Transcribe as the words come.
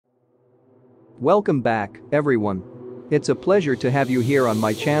Welcome back, everyone. It's a pleasure to have you here on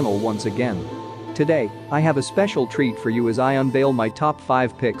my channel once again. Today, I have a special treat for you as I unveil my top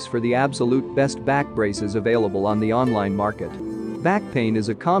 5 picks for the absolute best back braces available on the online market. Back pain is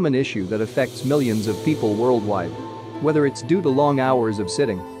a common issue that affects millions of people worldwide. Whether it's due to long hours of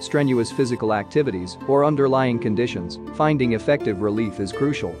sitting, strenuous physical activities, or underlying conditions, finding effective relief is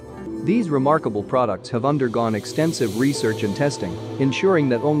crucial. These remarkable products have undergone extensive research and testing, ensuring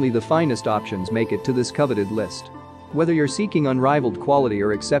that only the finest options make it to this coveted list. Whether you're seeking unrivaled quality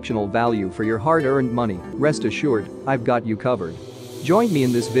or exceptional value for your hard-earned money, rest assured, I've got you covered. Join me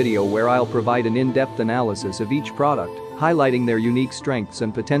in this video where I'll provide an in-depth analysis of each product, highlighting their unique strengths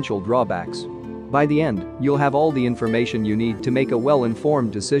and potential drawbacks. By the end, you'll have all the information you need to make a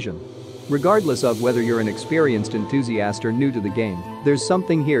well-informed decision. Regardless of whether you're an experienced enthusiast or new to the game, there's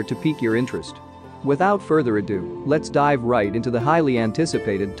something here to pique your interest. Without further ado, let's dive right into the highly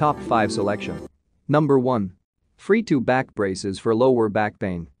anticipated top 5 selection. Number 1. Free-to back braces for lower back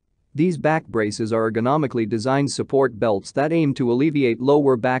pain. These back braces are ergonomically designed support belts that aim to alleviate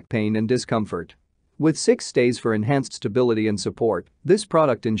lower back pain and discomfort. With 6 stays for enhanced stability and support, this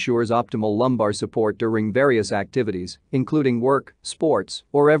product ensures optimal lumbar support during various activities, including work, sports,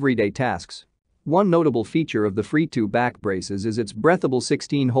 or everyday tasks. One notable feature of the free-to back braces is its breathable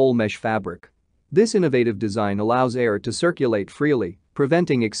 16-hole mesh fabric. This innovative design allows air to circulate freely,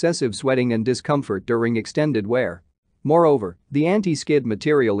 preventing excessive sweating and discomfort during extended wear. Moreover, the anti-skid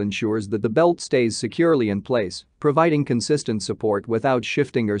material ensures that the belt stays securely in place, providing consistent support without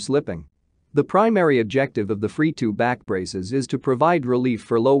shifting or slipping. The primary objective of the free-to back braces is to provide relief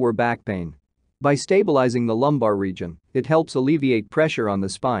for lower back pain. By stabilizing the lumbar region, it helps alleviate pressure on the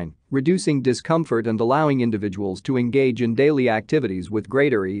spine, reducing discomfort and allowing individuals to engage in daily activities with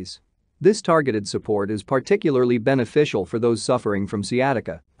greater ease. This targeted support is particularly beneficial for those suffering from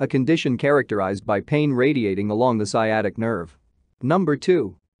sciatica, a condition characterized by pain radiating along the sciatic nerve. Number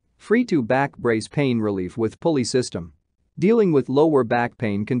 2. Free-to back brace pain relief with pulley system. Dealing with lower back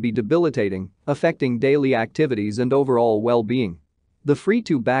pain can be debilitating, affecting daily activities and overall well-being. The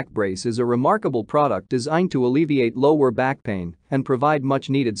free-to back brace is a remarkable product designed to alleviate lower back pain and provide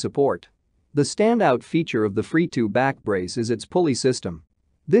much-needed support. The standout feature of the free-to back brace is its pulley system.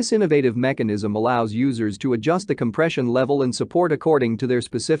 This innovative mechanism allows users to adjust the compression level and support according to their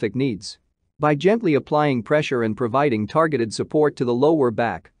specific needs. By gently applying pressure and providing targeted support to the lower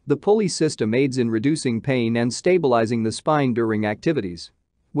back, the pulley system aids in reducing pain and stabilizing the spine during activities.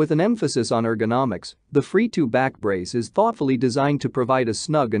 With an emphasis on ergonomics, the free-to back brace is thoughtfully designed to provide a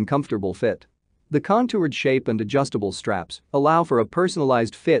snug and comfortable fit. The contoured shape and adjustable straps allow for a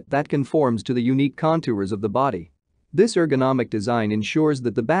personalized fit that conforms to the unique contours of the body. This ergonomic design ensures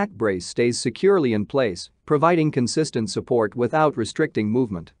that the back brace stays securely in place, providing consistent support without restricting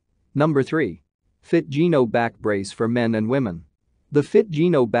movement. Number 3. Fit Geno back brace for men and women. The Fit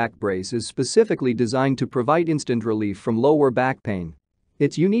Geno back brace is specifically designed to provide instant relief from lower back pain.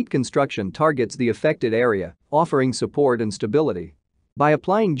 Its unique construction targets the affected area, offering support and stability. By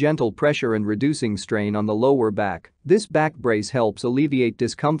applying gentle pressure and reducing strain on the lower back, this back brace helps alleviate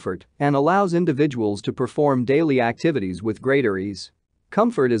discomfort and allows individuals to perform daily activities with greater ease.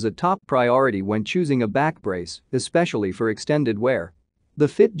 Comfort is a top priority when choosing a back brace, especially for extended wear. The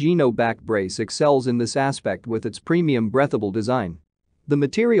Fit Geno back brace excels in this aspect with its premium breathable design. The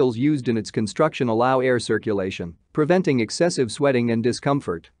materials used in its construction allow air circulation, preventing excessive sweating and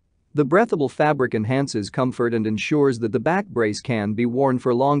discomfort. The breathable fabric enhances comfort and ensures that the back brace can be worn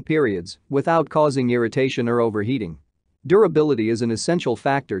for long periods without causing irritation or overheating. Durability is an essential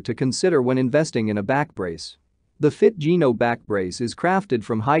factor to consider when investing in a back brace. The Fit Geno back brace is crafted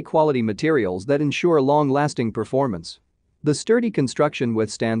from high-quality materials that ensure long-lasting performance. The sturdy construction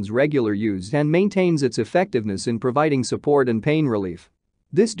withstands regular use and maintains its effectiveness in providing support and pain relief.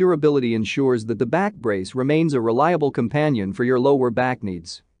 This durability ensures that the back brace remains a reliable companion for your lower back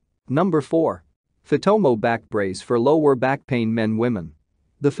needs. Number 4. Fitomo back brace for lower back pain men/women.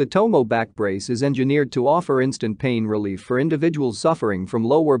 The Fitomo back brace is engineered to offer instant pain relief for individuals suffering from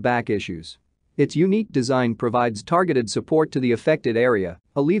lower back issues. Its unique design provides targeted support to the affected area,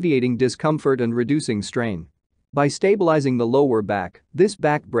 alleviating discomfort and reducing strain. By stabilizing the lower back, this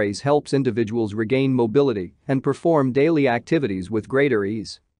back brace helps individuals regain mobility and perform daily activities with greater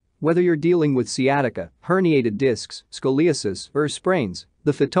ease. Whether you're dealing with sciatica, herniated discs, scoliosis, or sprains,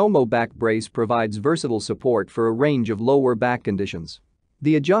 the Fitomo back brace provides versatile support for a range of lower back conditions.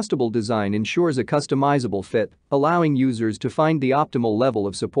 The adjustable design ensures a customizable fit, allowing users to find the optimal level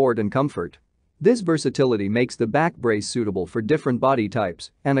of support and comfort. This versatility makes the back brace suitable for different body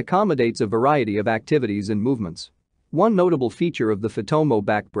types and accommodates a variety of activities and movements. One notable feature of the Fitomo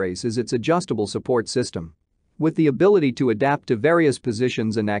back brace is its adjustable support system. With the ability to adapt to various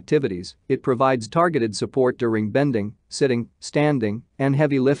positions and activities, it provides targeted support during bending, sitting, standing, and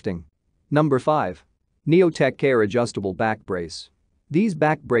heavy lifting. Number 5. Neotech Care Adjustable Back Brace. These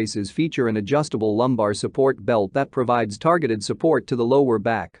back braces feature an adjustable lumbar support belt that provides targeted support to the lower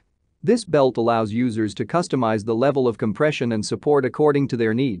back. This belt allows users to customize the level of compression and support according to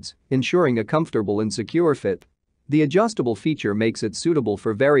their needs, ensuring a comfortable and secure fit. The adjustable feature makes it suitable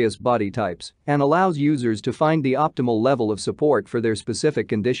for various body types and allows users to find the optimal level of support for their specific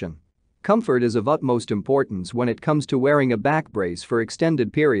condition. Comfort is of utmost importance when it comes to wearing a back brace for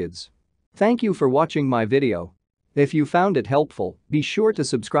extended periods. Thank you for watching my video. If you found it helpful, be sure to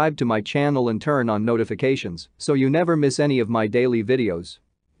subscribe to my channel and turn on notifications so you never miss any of my daily videos.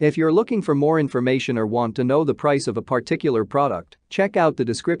 If you're looking for more information or want to know the price of a particular product, check out the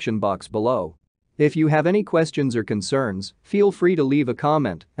description box below. If you have any questions or concerns, feel free to leave a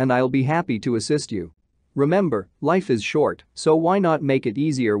comment and I'll be happy to assist you. Remember, life is short, so why not make it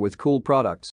easier with cool products?